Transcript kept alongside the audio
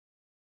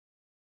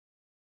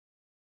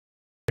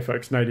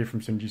Folks, Native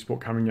from Synergy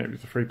Sport coming out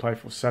with a free play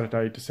for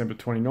Saturday, December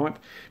 29th.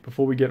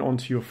 Before we get on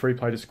to your free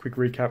play, just a quick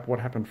recap what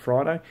happened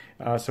Friday.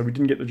 So we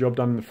didn't get the job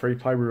done in the free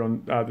play. We were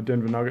on the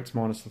Denver Nuggets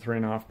minus the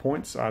 3.5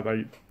 points.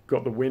 They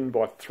got the win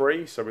by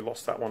 3, so we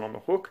lost that one on the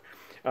hook.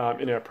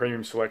 In our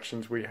premium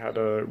selections, we had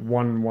a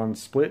 1-1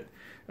 split.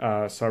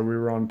 So we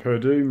were on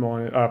Purdue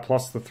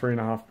plus the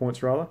 3.5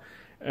 points rather,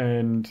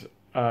 and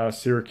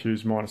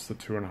Syracuse minus the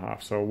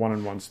 2.5. So a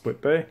 1-1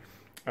 split there.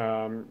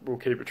 We'll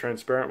keep it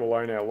transparent. We'll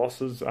own our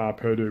losses.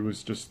 Purdue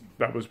was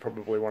that was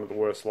probably one of the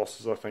worst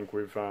losses I think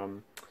we've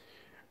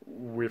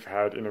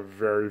had in a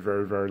very,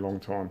 very, very long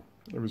time.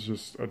 It was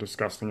just a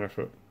disgusting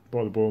effort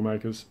by the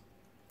Boilermakers.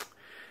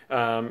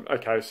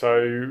 Okay,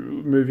 so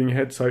moving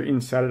ahead. So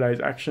in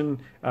Saturday's action,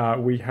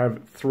 we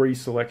have 3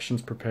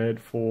 selections prepared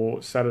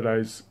for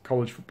Saturday's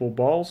college football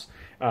bowls.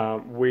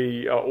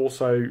 We are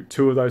also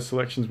 2 of those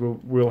selections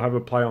will have a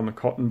play on the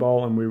Cotton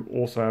Bowl, and we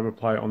also have a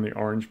play on the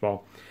Orange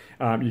Bowl.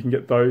 You can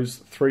get those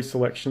 3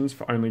 selections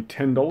for only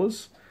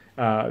 $10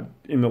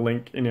 in the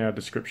link in our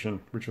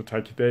description, which will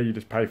take you there. You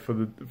just pay for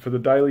the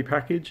daily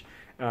package.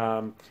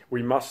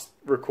 We must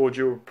record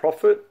you a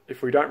profit.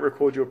 If we don't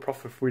record you a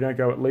profit, if we don't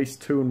go at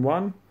least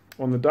 2-1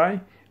 on the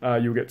day,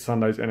 you'll get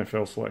Sunday's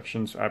NFL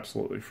selections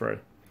absolutely free.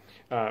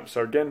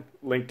 So again,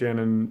 link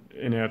down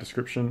in our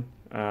description.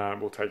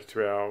 We'll take you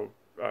to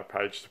our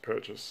page to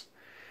purchase.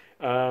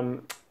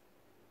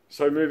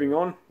 So moving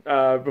on,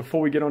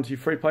 before we get on to your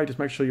free play, just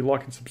make sure you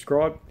like and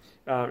subscribe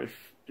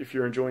if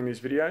you're enjoying these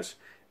videos.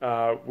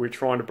 We're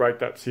trying to break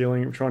that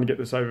ceiling. We're trying to get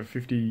this over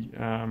 50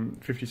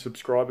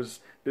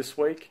 subscribers this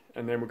week,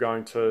 and then we're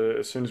going to,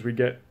 as soon as we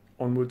get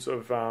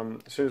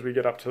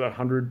up to the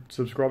 100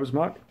 subscribers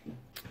mark,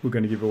 we're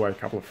going to give away a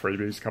couple of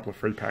freebies, a couple of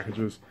free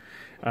packages.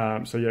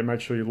 So yeah,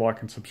 make sure you like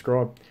and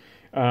subscribe.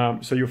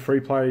 So your free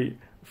play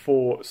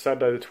for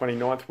Saturday the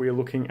 29th, we are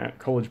looking at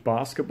college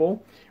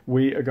basketball.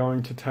 We are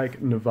going to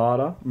take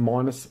Nevada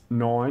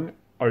 -9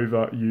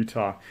 over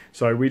Utah.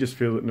 So we just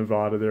feel that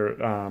Nevada, they're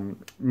a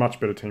much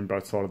better team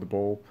both sides of the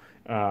ball.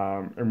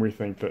 And we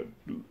think that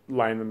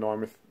laying the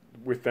 9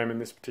 with them in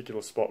this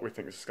particular spot, we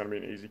think this is going to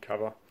be an easy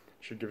cover.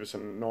 Should give us a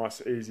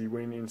nice, easy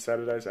win in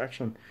Saturday's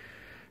action.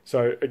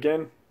 So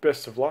again,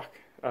 best of luck.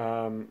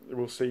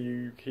 We'll see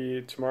you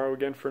here tomorrow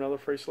again for another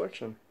free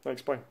selection.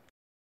 Thanks, bye.